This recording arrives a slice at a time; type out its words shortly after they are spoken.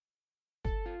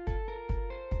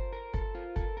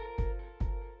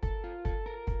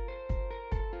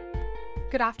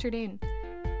Good afternoon.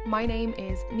 My name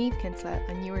is Niamh Kinsella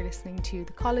and you are listening to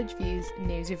the College Views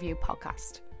News Review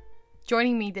podcast.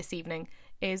 Joining me this evening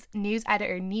is news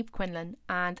editor Niamh Quinlan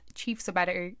and chief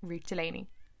sub-editor Ruth Delaney.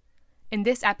 In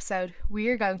this episode, we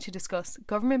are going to discuss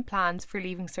government plans for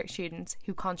Leaving Cert students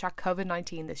who contract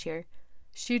COVID-19 this year,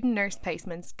 student nurse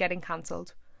placements getting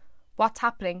cancelled, what's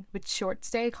happening with short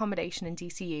stay accommodation in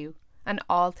DCU, and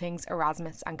all things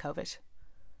Erasmus and COVID.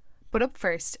 But up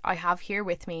first, I have here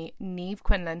with me Niamh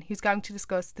Quinlan, who's going to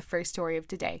discuss the first story of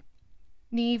the day.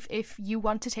 Niamh, if you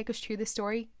want to take us through this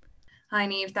story. Hi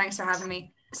Niamh, thanks for having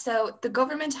me. So the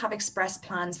government have expressed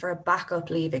plans for a backup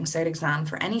Leaving Cert exam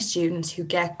for any students who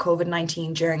get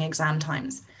COVID-19 during exam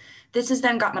times. This has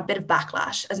then gotten a bit of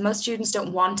backlash, as most students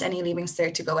don't want any Leaving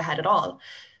Cert to go ahead at all.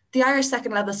 The Irish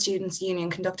Second Level Students' Union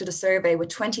conducted a survey with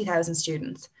 20,000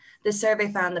 students. This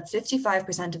survey found that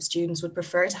 55% of students would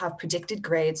prefer to have predicted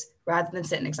grades rather than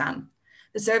sit an exam.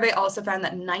 The survey also found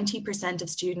that 90%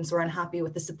 of students were unhappy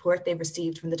with the support they've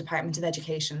received from the Department of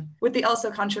Education. With the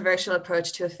also controversial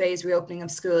approach to a phased reopening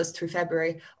of schools through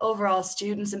February, overall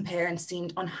students and parents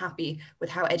seemed unhappy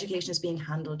with how education is being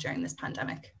handled during this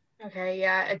pandemic. Okay,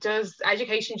 yeah, it does.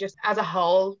 Education just as a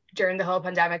whole during the whole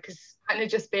pandemic has kind of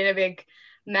just been a big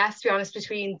mess, to be honest,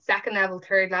 between second level,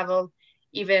 third level,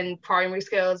 even primary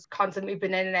schools, constantly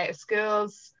been in and out of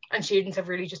schools, and students have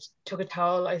really just took a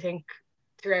toll, I think,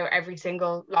 throughout every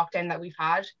single lockdown that we've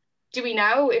had. Do we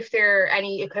know if there are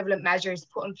any equivalent measures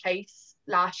put in place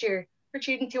last year for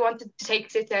students who wanted to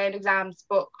take sit-down exams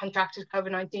but contracted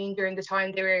COVID-19 during the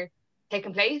time they were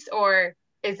taking place, or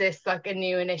is this like a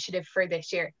new initiative for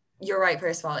this year? You're right,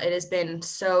 first of all, it has been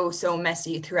so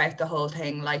messy throughout the whole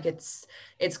thing. Like it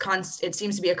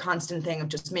seems to be a constant thing of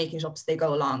just making it up as they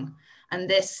go along. And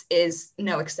this is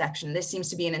no exception. This seems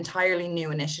to be an entirely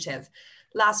new initiative.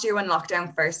 Last year when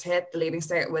lockdown first hit, the Leaving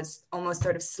Cert was almost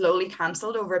sort of slowly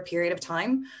cancelled over a period of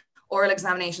time. Oral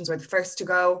examinations were the first to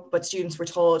go, but students were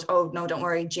told, oh no, don't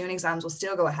worry, June exams will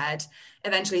still go ahead.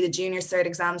 Eventually the junior cert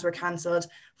exams were cancelled,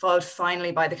 followed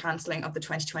finally by the cancelling of the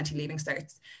 2020 Leaving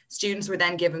Certs. Students were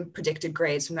then given predicted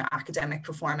grades from their academic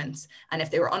performance. And if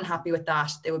they were unhappy with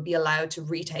that, they would be allowed to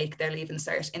retake their Leaving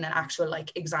Cert in an actual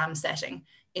exam setting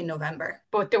in November.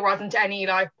 But there wasn't any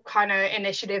kind of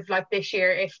initiative like this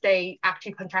year. If they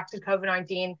actually contracted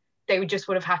COVID-19, they would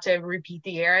have had to repeat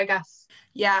the year, I guess.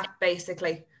 Yeah,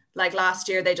 basically. Like last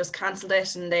year, they just cancelled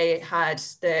it and they had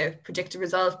the predicted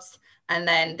results. And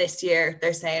then this year,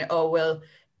 they're saying, oh, well,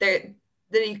 the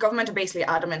government are basically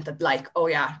adamant that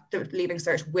the Leaving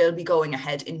Cert will be going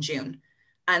ahead in June.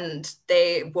 And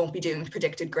they won't be doing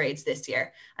predicted grades this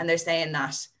year. And they're saying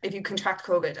that if you contract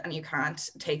COVID and you can't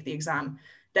take the exam,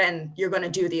 then you're going to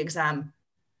do the exam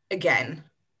again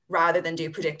rather than do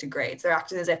predicted grades. They're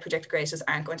acting as if predicted grades just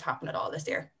aren't going to happen at all this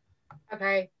year.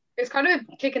 Okay. It's kind of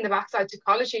kicking the backside to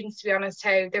college students, to be honest,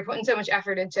 how they're putting so much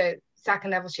effort into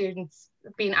second level students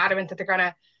being adamant that they're going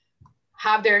to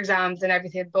have their exams and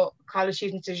everything, but college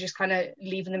students are just kind of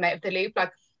leaving them out of the loop.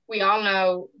 Like, we all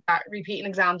know that repeating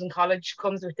exams in college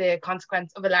comes with the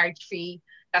consequence of a large fee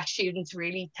that students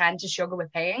really tend to struggle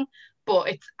with paying, but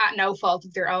it's at no fault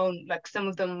of their own. Like, some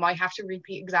of them might have to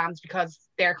repeat exams because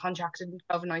they're contracted with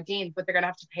COVID-19, but they're going to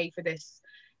have to pay for this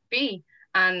fee.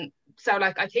 And so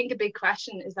I think a big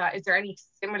question is there any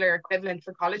similar equivalent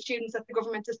for college students that the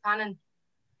government is planning,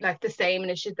 like the same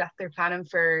initiative that they're planning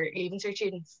for Leaving Cert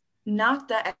students? Not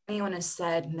that anyone has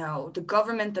said no. The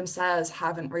government themselves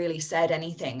haven't really said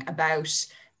anything about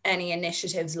any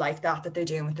initiatives like that they're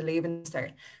doing with the Leaving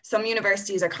Cert. Some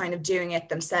universities are kind of doing it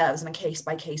themselves on a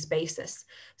case-by-case basis.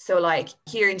 So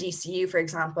here in DCU, for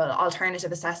example,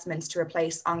 alternative assessments to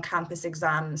replace on-campus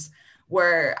exams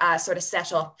were sort of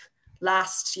set up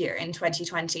last year in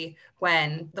 2020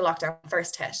 when the lockdown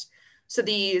first hit. So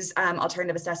these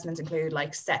alternative assessments include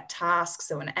set tasks,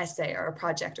 so an essay or a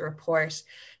project or report,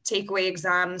 takeaway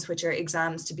exams, which are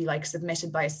exams to be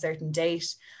submitted by a certain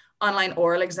date, online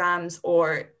oral exams,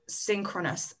 or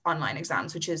synchronous online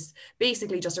exams, which is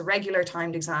basically just a regular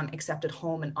timed exam except at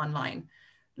home and online.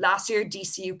 Last year,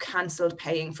 DCU cancelled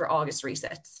paying for August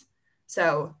resits.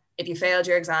 So if you failed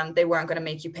your exam, they weren't going to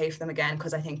make you pay for them again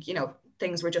because I think,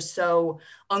 things were just so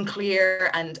unclear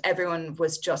and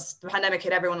the pandemic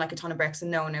hit everyone like a ton of bricks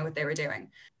and no one knew what they were doing.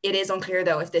 It is unclear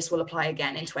though if this will apply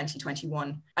again in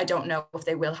 2021. I don't know if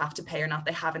they will have to pay or not.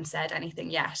 They haven't said anything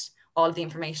yet. All of the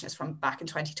information is from back in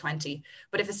 2020.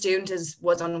 But if a student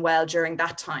was unwell during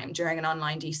that time, during an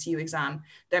online DCU exam,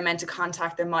 they're meant to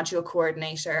contact their module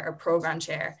coordinator or program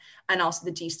chair and also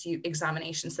the DCU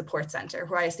examination support centre,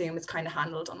 where I assume it's kind of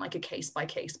handled on a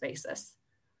case-by-case basis.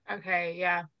 Okay,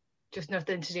 yeah. Just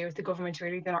nothing to do with the government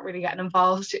really. They're not really getting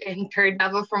involved in third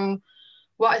level from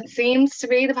what it seems to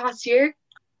be the past year.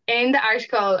 In the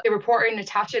article, the reporter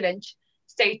Natasha Lynch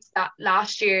states that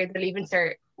last year the Leaving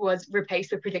Cert was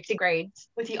replaced with predicted grades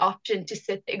with the option to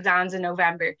sit the exams in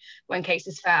November when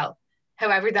cases fell.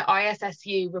 However, the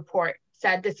ISSU report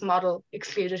said this model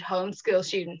excluded homeschool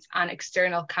students and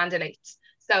external candidates.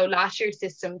 So last year's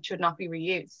system should not be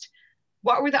reused.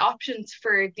 What were the options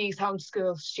for these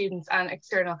homeschool students and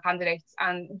external candidates?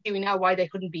 And do we know why they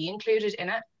couldn't be included in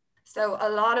it? So a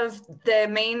lot of the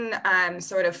main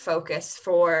sort of focus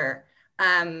for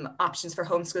options for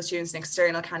homeschool students and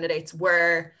external candidates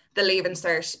were the Leaving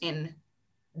Cert in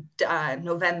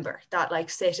November, that like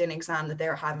sit-in exam that they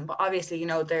were having. But obviously, you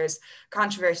know, there's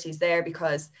controversies there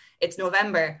because it's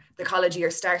November, the college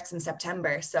year starts in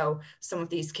September. So some of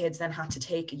these kids then had to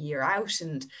take a year out,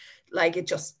 and like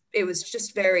it was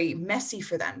just very messy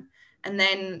for them. And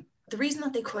then the reason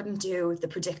that they couldn't do the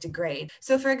predicted grade.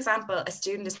 So for example, a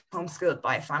student is homeschooled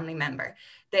by a family member.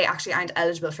 They actually aren't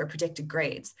eligible for predicted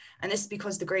grades. And this is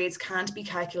because the grades can't be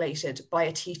calculated by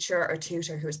a teacher or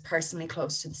tutor who is personally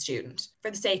close to the student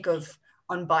for the sake of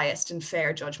unbiased and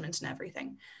fair judgment and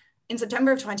everything. In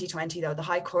September of 2020, though, the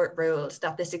High Court ruled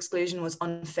that this exclusion was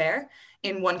unfair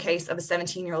in one case of a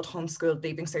 17-year-old homeschooled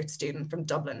Leaving Cert student from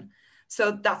Dublin.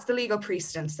 So that's the legal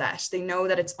precedent set. They know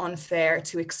that it's unfair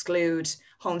to exclude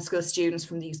homeschool students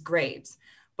from these grades,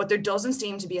 but there doesn't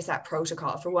seem to be a set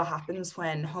protocol for what happens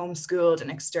when homeschooled and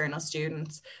external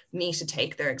students need to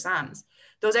take their exams.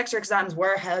 Those extra exams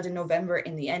were held in November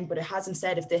in the end, but it hasn't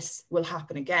said if this will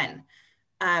happen again.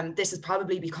 This is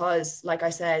probably because, like I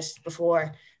said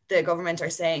before, the government are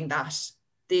saying that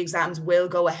the exams will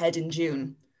go ahead in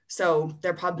June. So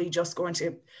they're probably just going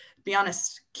to, be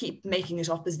honest, keep making it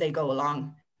up as they go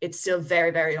along. It's still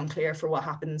very, very unclear for what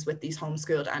happens with these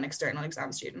homeschooled and external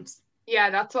exam students.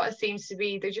 Yeah, that's what it seems to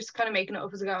be. They're just kind of making it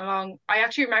up as they go along. I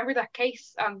actually remember that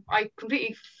case. I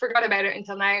completely forgot about it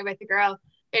until now, about the girl.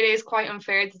 It is quite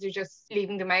unfair that they're just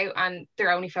leaving them out and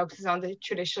their only focus on the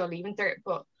traditional Leaving Cert.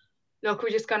 But look, we're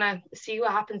just going to see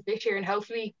what happens this year, and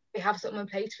hopefully they have something in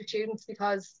place for students,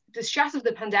 because the stress of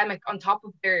the pandemic on top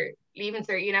of their Leaving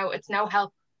Cert, you know, it's no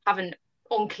help having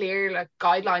unclear like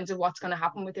guidelines of what's going to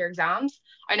happen with their exams.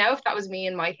 I know if that was me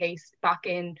in my case back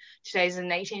in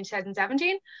 2018,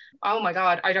 2017, oh my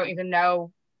God, I don't even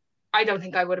know. I don't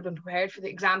think I would have been prepared for the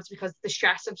exams, because the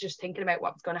stress of just thinking about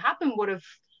what's going to happen would have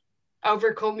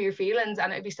overcome your feelings,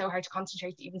 and it'd be so hard to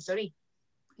concentrate to even study.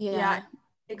 Yeah,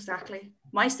 exactly.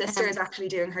 My sister is actually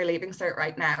doing her Leaving Cert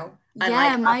right now. And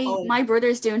yeah, like my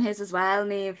brother's doing his as well,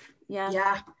 Niamh.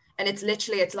 Yeah. And it's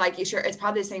literally, it's like, it's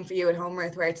probably the same for you at home,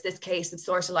 Ruth, where it's this case, it's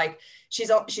sort of like she's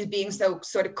being so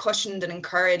sort of cushioned and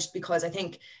encouraged, because I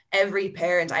think every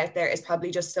parent out there is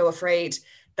probably just so afraid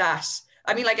that,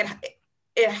 I mean, like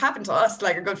it happened to us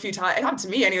like a good few times. It happened to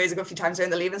me anyways a good few times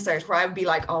during the Leaving Cert, where I would be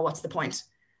like, oh, what's the point?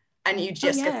 And you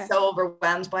just get so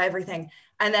overwhelmed by everything.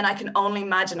 And then I can only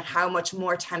imagine how much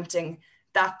more tempting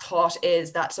that thought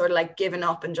is, that sort of like giving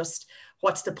up and just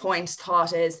what's the point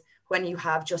thought is, when you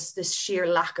have just this sheer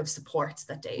lack of support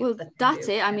that they that's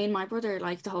it. I mean, my brother,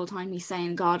 like the whole time he's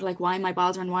saying, God, like, why am I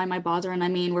bothering? I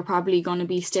mean, we're probably going to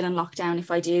be still in lockdown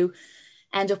if I do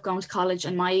end up going to college.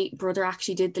 And my brother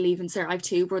actually did the Leaving Cert. I have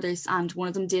two brothers, and one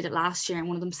of them did it last year and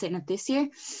one of them sitting it this year.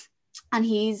 And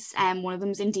he's one of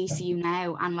them's in DCU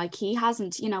now, and like he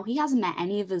hasn't met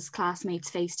any of his classmates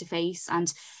face to face,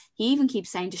 and he even keeps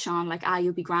saying to Sean, like,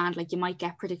 you'll be grand, like you might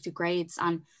get predicted grades.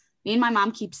 And me and my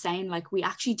mom keep saying, like, we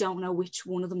actually don't know which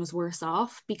one of them is worse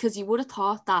off, because you would have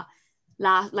thought that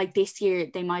like this year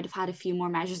they might have had a few more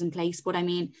measures in place, but I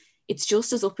mean, it's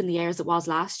just as up in the air as it was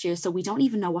last year. So we don't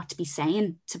even know what to be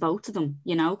saying to both of them,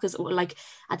 you know, because like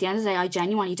at the end of the day, I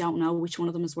genuinely don't know which one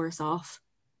of them is worse off.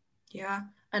 Yeah.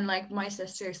 And like my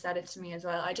sister said it to me as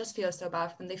well, I just feel so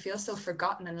bad for them. They feel so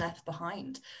forgotten and left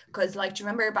behind. Because like, do you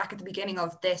remember back at the beginning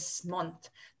of this month,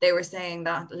 they were saying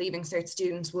that Leaving Cert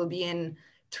students will be in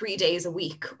 3 days a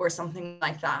week or something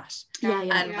like that.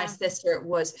 My sister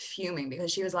was fuming,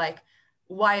 because she was like,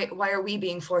 why are we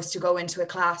being forced to go into a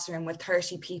classroom with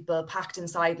 30 people packed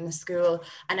inside in a school,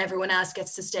 and everyone else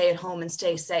gets to stay at home and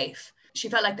stay safe? She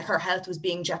felt like her health was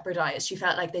being jeopardized. She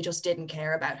felt like they just didn't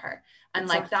care about her. And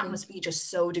like that must be just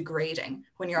so degrading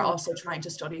when you're also trying to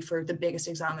study for the biggest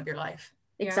exam of your life.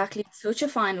 Exactly. It's such a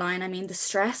fine line. I mean, the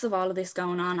stress of all of this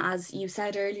going on, as you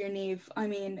said earlier, Niamh, I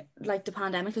mean, like the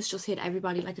pandemic has just hit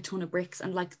everybody like a ton of bricks.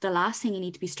 And like the last thing you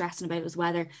need to be stressing about is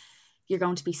whether you're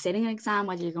going to be sitting an exam,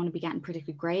 whether you're going to be getting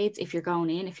predicted grades, if you're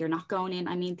going in, if you're not going in.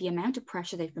 I mean, the amount of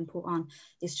pressure they've been put on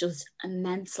is just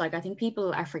immense. Like, I think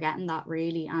people are forgetting that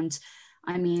really. And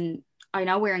I mean, I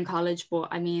know we're in college, but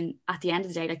I mean, at the end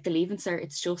of the day, like the Leaving Cert,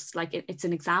 it's just like it's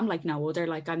an exam like no other.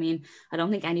 Like, I mean, I don't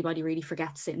think anybody really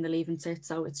forgets it in the Leaving Cert.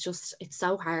 So it's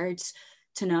so hard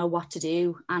to know what to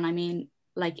do. And I mean,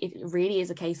 like it really is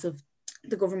a case of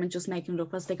the government just making it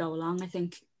up as they go along, I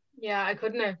think. Yeah, I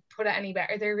couldn't have put it any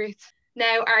better there, Ruth.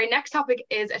 Now, our next topic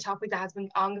is a topic that has been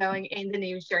ongoing in the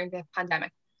news during the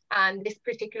pandemic. And this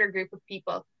particular group of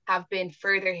people have been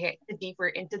further hit the deeper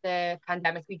into the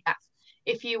pandemic we get.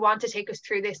 If you want to take us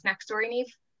through this next story,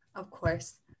 Niamh. Of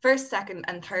course. First, second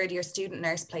and third year student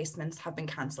nurse placements have been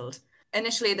cancelled.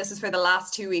 Initially, this is for the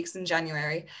last 2 weeks in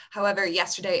January. However,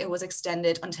 yesterday it was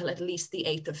extended until at least the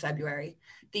 8th of February.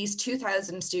 These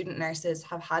 2,000 student nurses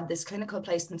have had this clinical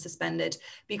placement suspended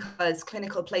because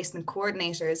clinical placement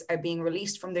coordinators are being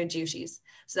released from their duties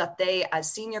so that they,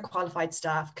 as senior qualified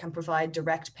staff, can provide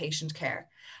direct patient care.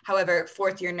 However,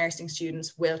 fourth year nursing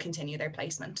students will continue their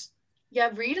placement.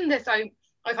 Yeah, reading this, I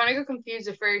kind of got confused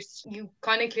at first. You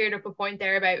kind of cleared up a point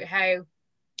there about how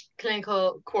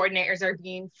clinical coordinators are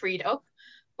being freed up.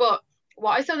 But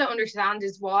what I still don't understand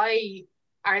is why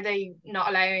are they not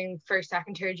allowing first,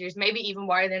 second, third years, maybe even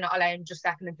why are they not allowing just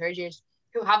second and third years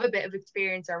who have a bit of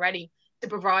experience already to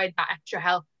provide that extra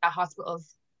help that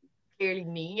hospitals clearly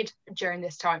need during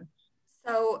this time?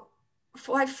 So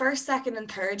why first, second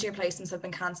and third year placements have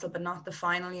been cancelled, but not the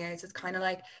final years. It's kind of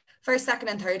like first, second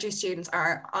and third year students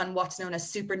are on what's known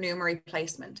as supernumerary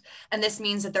placement. And this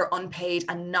means that they're unpaid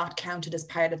and not counted as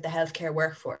part of the healthcare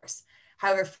workforce.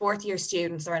 However, fourth year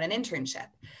students are on an internship,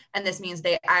 and this means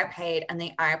they are paid and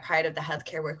they are part of the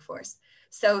healthcare workforce.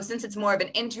 So since it's more of an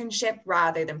internship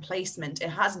rather than placement, it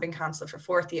hasn't been cancelled for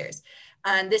fourth years.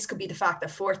 And this could be the fact that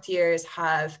fourth years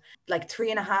have like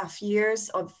 3.5 years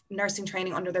of nursing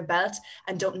training under their belt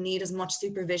and don't need as much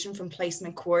supervision from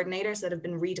placement coordinators that have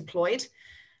been redeployed.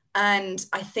 And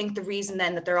I think the reason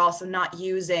then that they're also not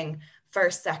using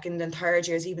first, second and third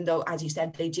years, even though, as you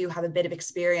said, they do have a bit of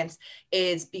experience,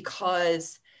 is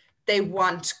because they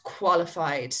want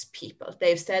qualified people.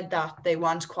 They've said that they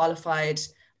want qualified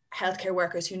healthcare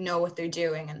workers who know what they're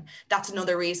doing. And that's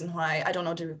another reason why, I don't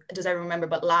know, does everyone remember,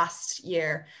 but last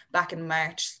year, back in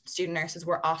March, student nurses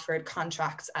were offered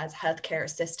contracts as healthcare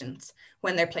assistants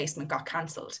when their placement got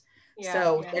cancelled.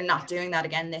 They're not doing that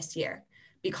again this year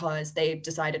because they've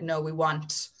decided, no, we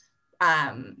want,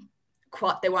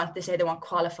 they say they want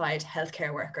qualified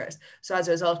healthcare workers. So as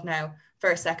a result now,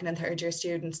 first, second and third year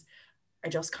students are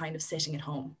just kind of sitting at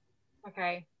home.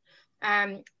 Okay.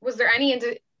 Was there any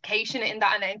indication in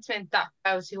that announcement that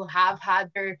those who have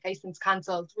had their placements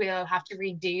cancelled will have to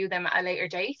redo them at a later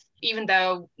date, even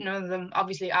though none of them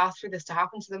obviously asked for this to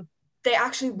happen to them? They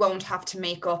actually won't have to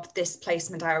make up this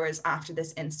placement hours after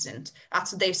this incident.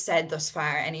 That's what they've said thus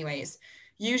far anyways.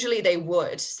 Usually they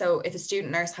would. So if a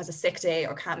student nurse has a sick day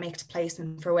or can't make it to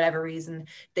placement for whatever reason,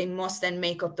 they must then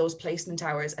make up those placement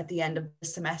hours at the end of the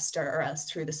semester or else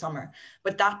through the summer.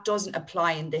 But that doesn't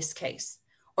apply in this case.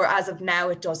 Or as of now,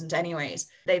 it doesn't anyways.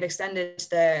 They've extended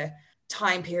the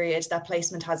time period that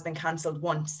placement has been cancelled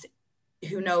once.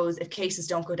 Who knows, if cases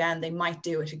don't go down, they might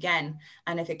do it again.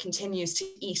 And if it continues to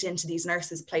eat into these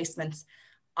nurses' placements,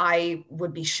 I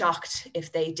would be shocked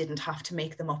if they didn't have to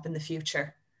make them up in the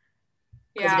future.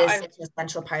 Because it is such an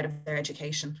essential part of their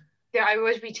education. Yeah, I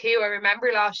would be too. I remember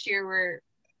last year where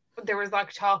there was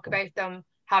like talk about them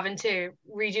having to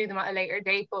redo them at a later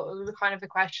date, but it was kind of a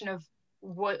question of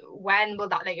when will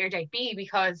that later date be,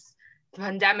 because the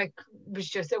pandemic was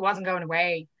just, it wasn't going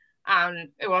away and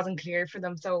it wasn't clear for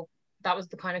them. So that was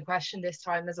the kind of question this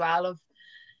time as well, of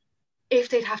if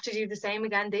they'd have to do the same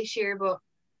again this year, but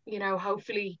you know,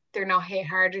 hopefully they're not hit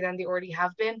harder than they already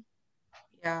have been.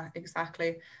 Yeah,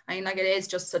 exactly. I mean, like, it is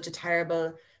just such a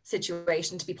terrible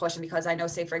situation to be put in, because I know,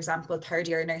 say, for example, third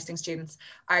year nursing students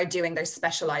are doing their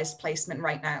specialised placement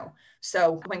right now.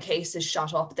 So when cases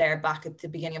shot up there back at the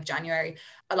beginning of January,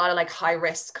 a lot of like high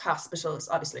risk hospitals,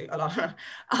 obviously all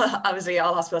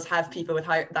hospitals have people with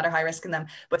that are high risk in them.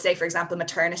 But say, for example,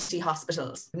 maternity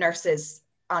hospitals, nurses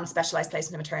on specialised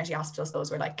placement in maternity hospitals,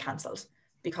 those were like cancelled,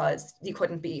 because you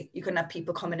couldn't have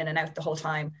people coming in and out the whole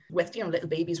time with, you know, little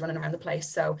babies running around the place.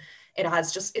 So I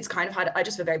just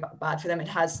feel very bad for them. It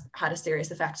has had a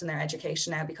serious effect on their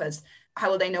education now, because how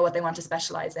will they know what they want to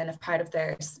specialise in if part of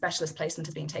their specialist placement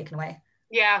is being taken away?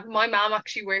 Yeah, my mom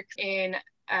actually works in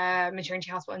a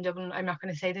maternity hospital in Dublin. I'm not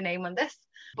going to say the name on this,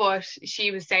 but she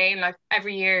was saying like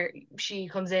every year she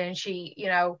comes in and she, you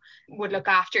know, would look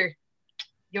after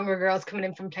younger girls coming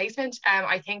in from placement.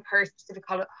 I think her specific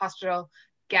hospital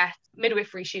get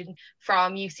midwifery student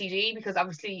from UCD, because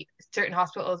obviously certain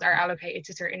hospitals are allocated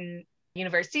to certain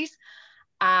universities,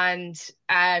 and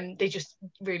they just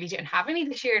really didn't have any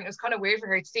this year, and it was kind of weird for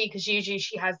her to see, because usually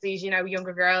she has these, you know,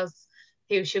 younger girls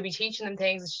who should be teaching them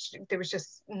things. There was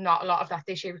just not a lot of that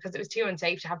this year because it was too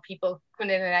unsafe to have people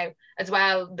coming in and out. As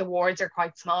well, the wards are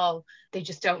quite small. They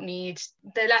just don't need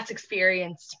the less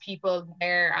experienced people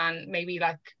there, and maybe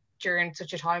like during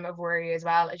such a time of worry as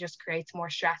well, it just creates more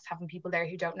stress having people there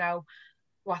who don't know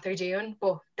what they're doing.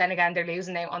 But then again, they're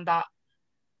losing out on that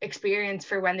experience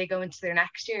for when they go into their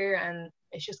next year, and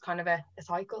it's just kind of a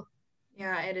cycle.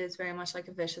 Yeah, it is very much like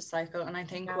a vicious cycle. And I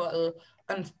think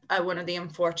Yeah. one of the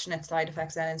unfortunate side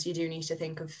effects then is you do need to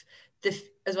think of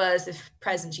as well as the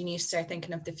present, you need to start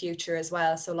thinking of the future as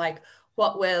well. So like,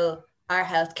 what will our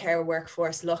healthcare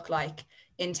workforce look like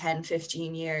in 10,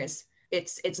 15 years?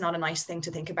 It's not a nice thing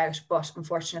to think about, but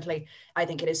unfortunately, I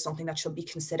think it is something that should be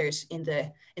considered in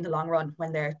the long run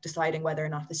when they're deciding whether or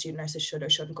not the student nurses should or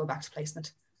shouldn't go back to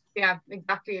placement. Yeah,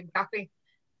 exactly.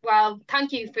 Well,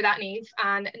 thank you for that, Niamh.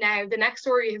 And now the next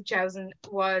story you have chosen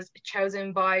was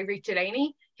chosen by Ruth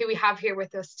Delaney, who we have here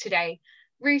with us today.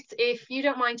 Ruth, if you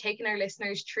don't mind taking our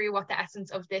listeners through what the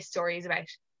essence of this story is about.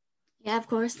 Yeah, of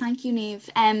course. Thank you,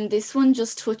 Niamh. This one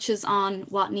just touches on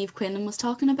what Niamh Quinlan was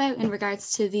talking about in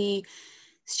regards to the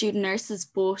student nurses,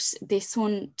 but this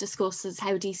one discusses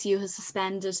how DCU has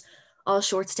suspended all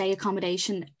short stay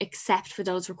accommodation except for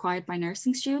those required by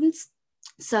nursing students.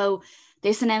 So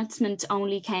this announcement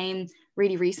only came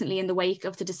really recently in the wake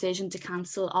of the decision to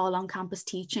cancel all on-campus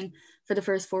teaching for the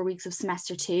first 4 weeks of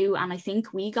semester 2. And I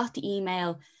think we got the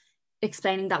email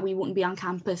explaining that we wouldn't be on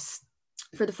campus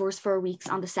for the first 4 weeks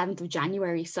on the 7th of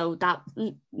January. So that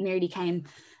nearly came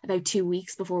about 2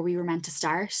 weeks before we were meant to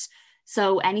start.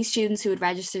 So any students who had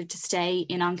registered to stay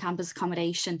in on-campus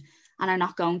accommodation and are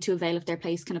not going to avail of their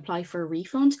place can apply for a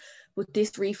refund. But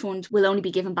this refund will only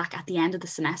be given back at the end of the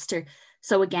semester.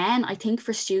 So again, I think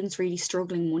for students really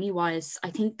struggling money-wise,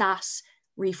 I think that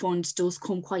refund does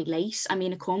come quite late. I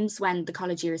mean, it comes when the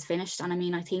college year is finished. And I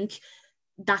mean, I think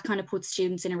that kind of puts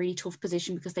students in a really tough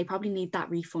position because they probably need that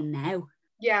refund now.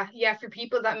 Yeah, for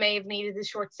people that may have needed the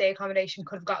short stay accommodation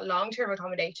could have got long-term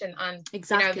accommodation, and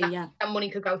exactly, that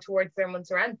money could go towards their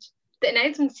month's rent. The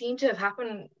announcement seemed to have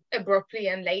happened abruptly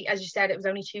and late. As you said, it was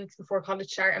only 2 weeks before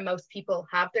college start, and most people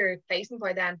have their placement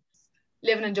by then.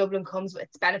 Living in Dublin comes with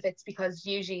its benefits because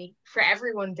usually for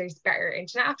everyone there's better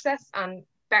internet access and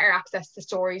better access to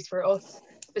stories for us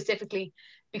specifically,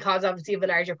 because obviously of a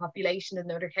larger population than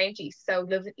other counties. So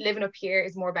living up here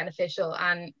is more beneficial,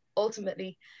 and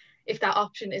ultimately if that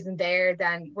option isn't there,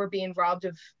 then we're being robbed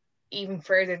of even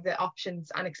further the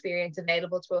options and experience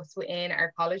available to us within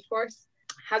our college course.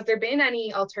 Has there been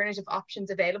any alternative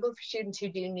options available for students who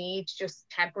do need just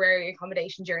temporary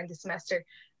accommodation during the semester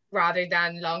rather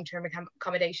than long-term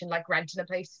accommodation, like renting a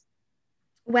place?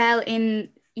 Well, in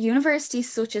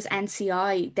universities such as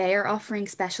NCI, they are offering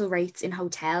special rates in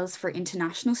hotels for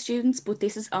international students, but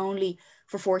this is only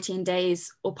for 14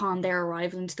 days upon their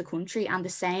arrival into the country. And the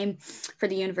same for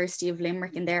the University of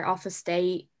Limerick. In their office,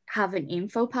 they have an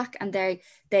info pack, and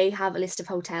they have a list of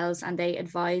hotels, and they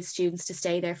advise students to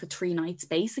stay there for 3 nights,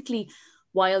 basically,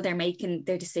 while they're making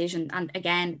their decision. And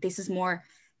again, this is more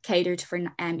catered for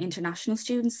international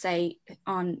students, say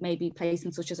on maybe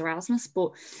placements such as Erasmus.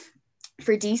 But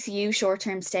for DCU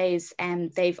short-term stays,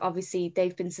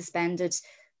 they've been suspended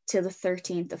till the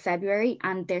 13th of February,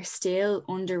 and they're still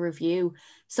under review.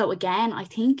 So again, I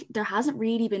think there hasn't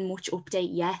really been much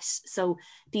update yet. So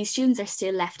these students are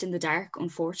still left in the dark,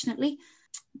 unfortunately.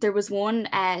 There was one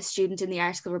student in the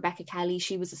article, Rebecca Kelly.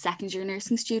 She was a second year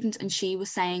nursing student, and she was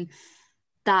saying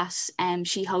that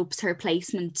she hopes her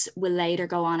placement will later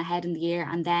go on ahead in the year.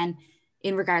 And then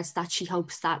in regards to that, she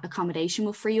hopes that accommodation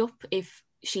will free up if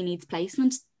she needs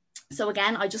placement. So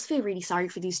again, I just feel really sorry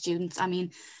for these students. I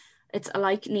mean, it's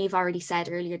like Niamh already said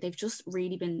earlier, they've just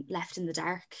really been left in the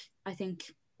dark, I think.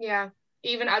 Yeah,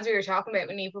 even as we were talking about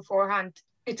with Niamh beforehand,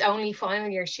 it's only final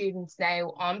year students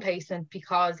now on placement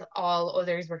because all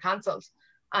others were cancelled.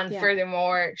 And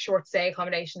furthermore, short stay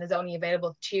accommodation is only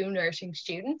available to nursing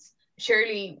students.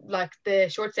 Surely, like, the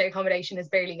short stay accommodation is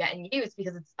barely getting used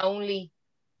because it's only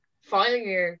final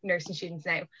year nursing students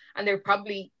now. And there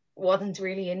probably wasn't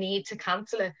really a need to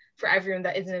cancel it for everyone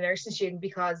that isn't a nursing student,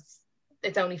 because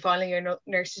it's only final year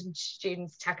nursing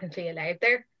students technically allowed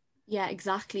there. Yeah,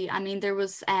 exactly. I mean, there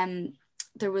was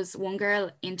one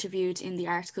girl interviewed in the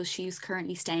article. She's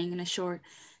currently staying in a short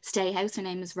stay house. Her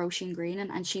name is Roisin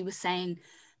Greenan, and she was saying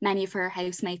many of her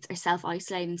housemates are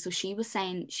self-isolating. So she was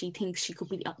saying she thinks she could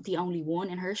be the only one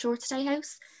in her short stay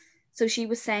house. So she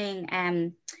was saying,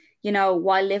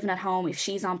 while living at home, if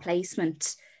she's on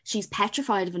placement, she's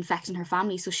petrified of infecting her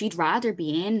family. So she'd rather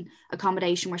be in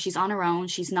accommodation where she's on her own.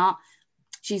 She's not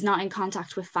she's not in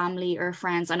contact with family or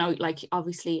friends. I know, like,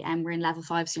 obviously we're in level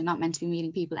 5, so you're not meant to be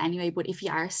meeting people anyway, but if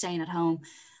you are staying at home,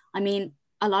 I mean,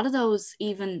 a lot of those,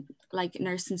 even like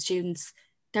nursing students,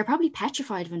 they're probably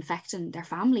petrified of infecting their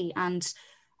family. And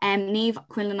Niamh,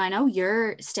 Quinlan, I know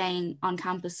you're staying on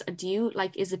campus. Do you,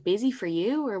 like, is it busy for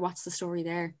you, or what's the story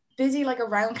there? Busy, like,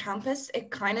 around campus,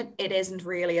 it isn't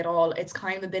really at all. It's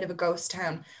kind of a bit of a ghost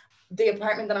town. The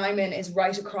apartment that I'm in is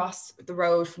right across the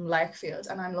road from Larkfield,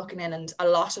 and I'm looking in, and a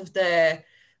lot of the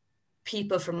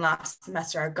people from last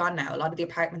semester are gone now. A lot of the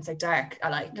apartments are dark.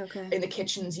 In the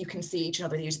kitchens you can see,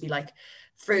 there used to be like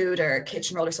fruit or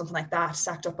kitchen roll or something like that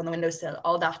stacked up on the windowsill.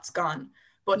 All that's gone.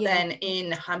 But then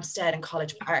in Hampstead and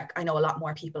College Park, I know a lot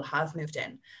more people have moved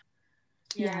in.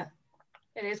 Yeah.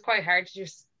 It is quite hard to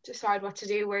just decide what to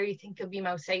do, where you think you'll be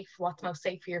most safe, what's most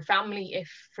safe for your family.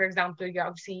 If, for example,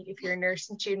 if you're a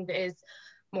nursing student, it is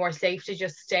more safe to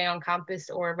just stay on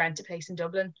campus or rent a place in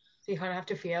Dublin. So you kind of have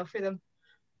to feel for them.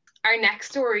 Our next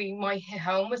story might hit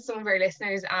home with some of our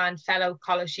listeners and fellow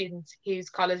college students whose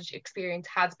college experience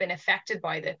has been affected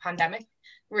by the pandemic.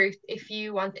 Ruth, if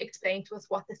you want to explain to us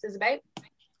what this is about.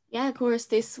 Yeah, of course.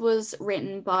 This was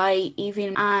written by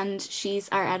Evie, and she's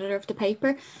our editor of the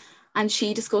paper. And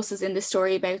she discusses in the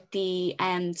story about the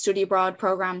study abroad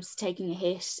programs taking a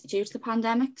hit due to the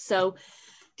pandemic. So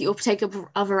the uptake of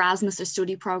Erasmus or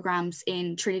study programs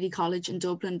in Trinity College in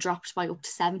Dublin dropped by up to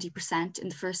 70% in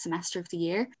the first semester of the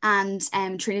year. And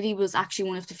Trinity was actually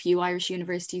one of the few Irish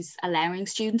universities allowing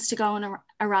students to go on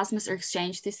Erasmus or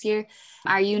exchange this year.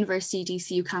 Our university,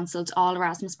 DCU, cancelled all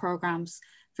Erasmus programs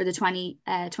for the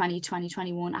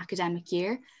 2020-2021 academic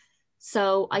year.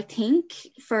 So I think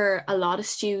for a lot of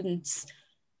students,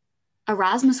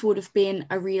 Erasmus would have been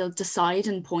a real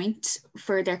deciding point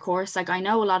for their course. Like, I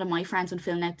know a lot of my friends when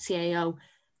filling out CAO,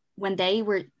 when they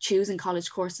were choosing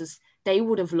college courses, they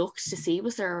would have looked to see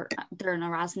was there an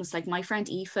Erasmus. Like my friend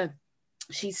Aoife,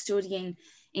 she's studying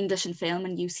English and film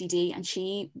in UCD, and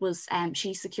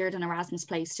she secured an Erasmus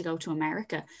place to go to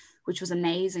America, which was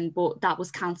amazing, but that was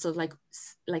cancelled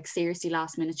like seriously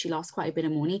last minute. She lost quite a bit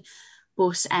of money.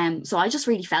 But so I just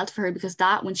really felt for her, because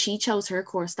that, when she chose her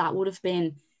course, that would have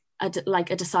been a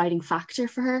deciding factor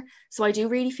for her. So I do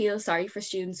really feel sorry for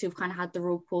students who've kind of had the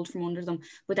rug pulled from under them.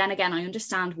 But then again, I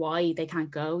understand why they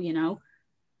can't go,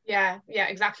 Yeah,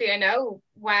 exactly. I know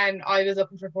when I was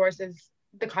looking for courses,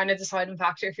 the kind of deciding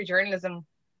factor for journalism,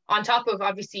 on top of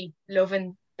obviously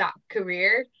loving that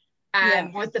career,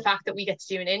 was the fact that we get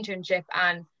to do an internship.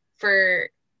 And for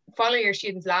final year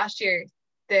students last year,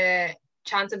 the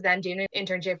chance of them doing an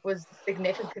internship was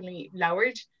significantly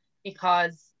lowered,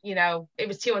 because it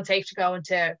was too unsafe to go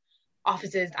into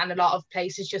offices, and a lot of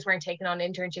places just weren't taking on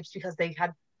internships because they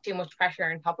had too much pressure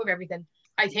on top of everything.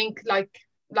 I think like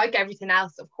everything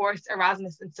else, of course,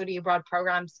 Erasmus and study abroad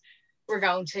programs were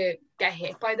going to get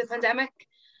hit by the pandemic.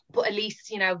 But at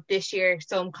least, this year,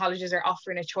 some colleges are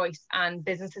offering a choice, and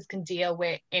businesses can deal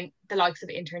with the likes of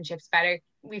internships better.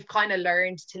 We've kind of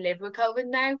learned to live with COVID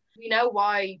now. We know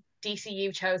why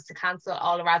DCU chose to cancel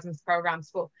all Erasmus programs,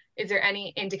 but is there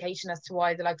any indication as to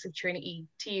why the likes of Trinity,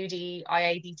 TUD,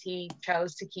 IADT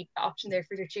chose to keep the option there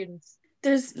for their students?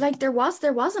 There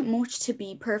wasn't much, to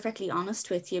be perfectly honest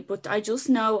with you, but I just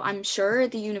know, I'm sure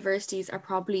the universities are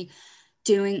probably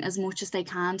doing as much as they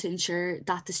can to ensure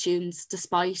that the students,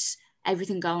 despite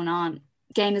everything going on,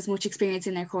 gain as much experience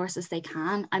in their course as they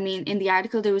can. I mean, in the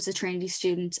article, there was a Trinity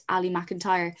student, Ali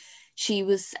McIntyre.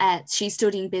 She's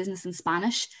studying business and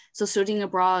Spanish. So studying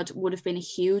abroad would have been a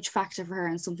huge factor for her,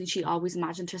 and something she always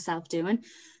imagined herself doing.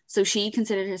 So she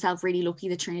considered herself really lucky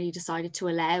that Trinity decided to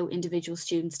allow individual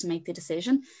students to make the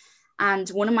decision. And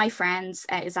one of my friends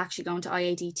is actually going to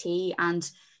IADT, and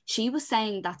she was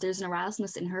saying that there's an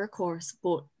Erasmus in her course,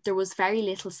 but there was very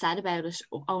little said about it,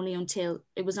 only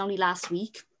last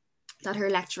week that her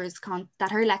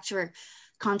lecturer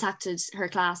contacted her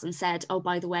class and said, oh,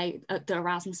 by the way, the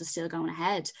Erasmus is still going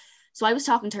ahead. So I was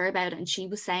talking to her about it, and she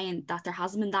was saying that there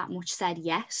hasn't been that much said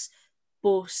yet,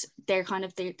 but they're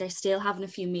still having a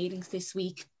few meetings this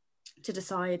week to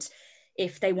decide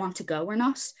if they want to go or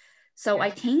not. So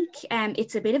I think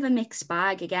it's a bit of a mixed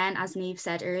bag. Again, as Niamh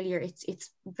said earlier,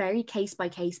 it's very case by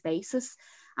case basis.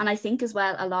 And I think as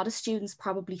well, a lot of students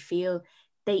probably feel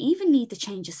they even need the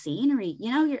change of scenery.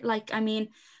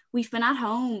 We've been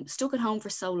stuck at home for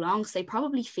so long. So they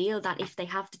probably feel that if they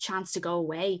have the chance to go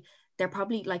away, they're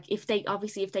probably if they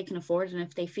can afford it and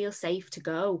if they feel safe to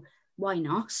go, why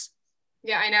not?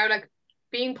 Yeah, I know,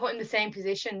 being put in the same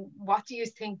position, what do you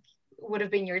think would have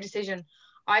been your decision?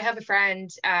 I have a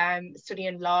friend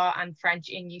studying law and French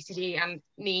in UCD, and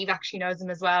Niamh actually knows him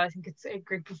as well. I think it's a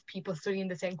group of people studying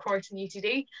the same course in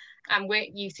UCD. And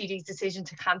with UCD's decision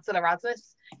to cancel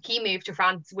Erasmus, he moved to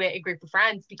France with a group of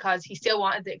friends because he still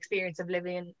wanted the experience of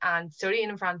living and studying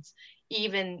in France,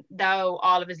 even though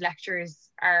all of his lectures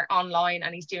are online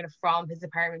and he's doing it from his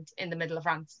apartment in the middle of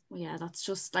France. Yeah, that's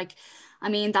just like, I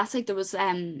mean, that's like, there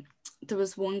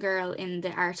was one girl in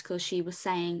the article, she was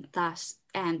saying that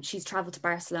she's traveled to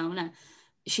Barcelona.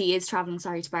 She is traveling,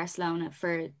 sorry, to Barcelona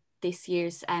for this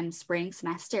year's spring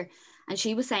semester. And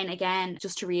she was saying, again,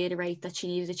 just to reiterate, that she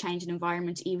needed a change in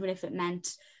environment, even if it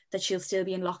meant that she'll still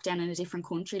be in lockdown in a different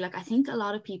country. Like, I think a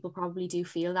lot of people probably do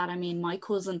feel that. I mean, my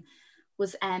cousin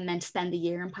was meant to spend the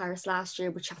year in Paris last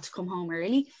year, but she had to come home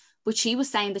early. But she was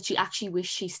saying that she actually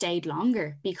wished she stayed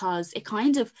longer because it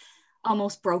kind of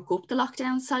almost broke up the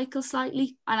lockdown cycle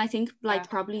slightly. And I think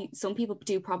probably some people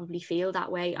do probably feel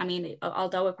that way. I mean,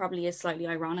 although it probably is slightly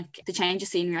ironic, the change of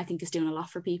scenery, I think, is doing a lot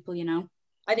for people, you know.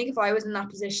 I think if I was in that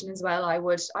position as well, I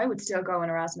would still go in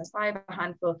Erasmus. I have a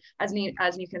handful, as Niamh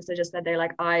just said there,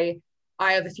 like I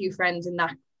have a few friends in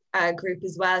that group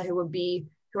as well who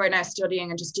are now studying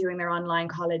and just doing their online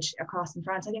college across in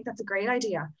France. I think that's a great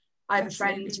idea. I have a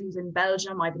friend who's in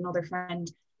Belgium. I have another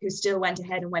friend who still went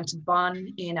ahead and went to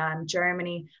Bonn in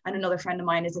Germany. And another friend of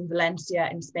mine is in Valencia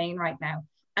in Spain right now.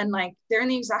 And like, they're in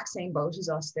the exact same boat as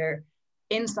us. They're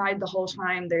inside the whole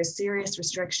time. There's serious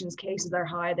restrictions. Cases are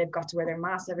high. They've got to wear their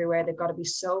masks everywhere. They've got to be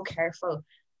so careful.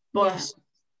 But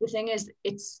the thing is,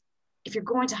 if you're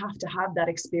going to have that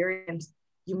experience,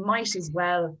 you might as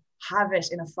well have it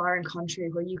in a foreign country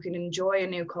where you can enjoy a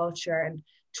new culture and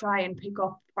try and pick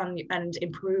up on and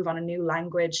improve on a new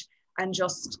language and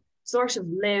just sort of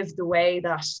live the way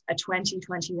that a 20,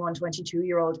 21,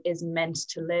 22-year-old is meant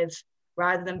to live,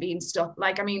 rather than being stuck.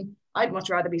 Like, I mean, I'd much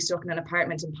rather be stuck in an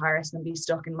apartment in Paris than be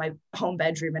stuck in my home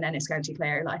bedroom in Ennis, County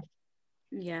Clare. Like,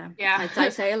 yeah.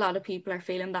 I'd say a lot of people are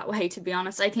feeling that way, to be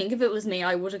honest. I think if it was me,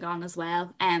 I would have gone as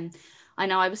well. I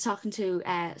know I was talking to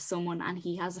someone, and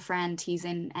he has a friend, he's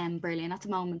in Berlin at the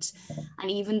moment, and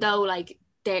even though like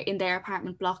they're in their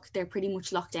apartment block, they're pretty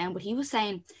much locked down, but he was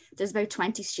saying there's about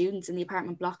 20 students in the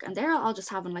apartment block and they're all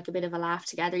just having like a bit of a laugh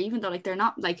together, even though like they're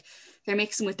not, like, they're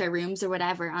mixing with their rooms or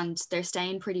whatever, and they're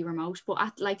staying pretty remote.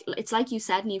 But it's like you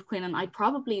said, Niamh Quinlan,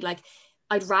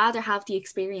 I'd rather have the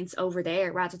experience over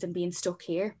there rather than being stuck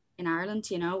here in Ireland.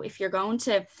 You know, if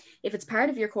it's part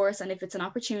of your course and if it's an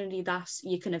opportunity that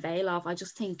you can avail of, I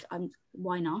just think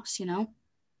why not, you know?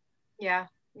 Yeah,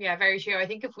 very true. I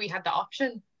think if we had the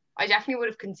option, I definitely would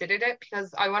have considered it,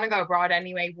 because I want to go abroad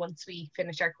anyway once we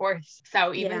finish our course.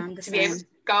 So even to be able to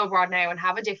go abroad now and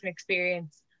have a different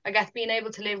experience, I guess being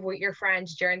able to live with your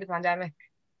friends during the pandemic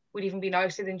would even be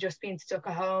nicer than just being stuck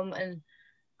at home and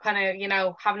kind of, you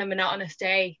know, having a monotonous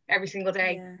day every single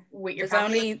day with your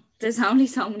family. There's only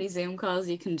so many Zoom calls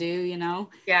you can do, you know?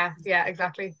 Yeah,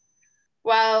 exactly.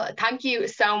 Well, thank you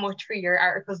so much for your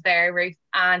articles there, Ruth,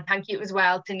 and thank you as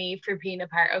well to Niamh for being a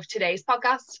part of today's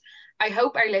podcast. I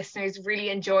hope our listeners really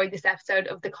enjoyed this episode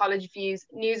of the College Views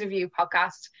News Review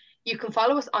podcast. You can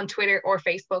follow us on Twitter or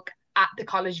Facebook at The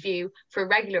College View for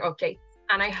regular updates,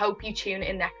 and I hope you tune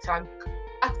in next time.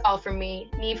 That's all from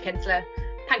me, Niamh Kinsella.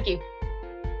 Thank you.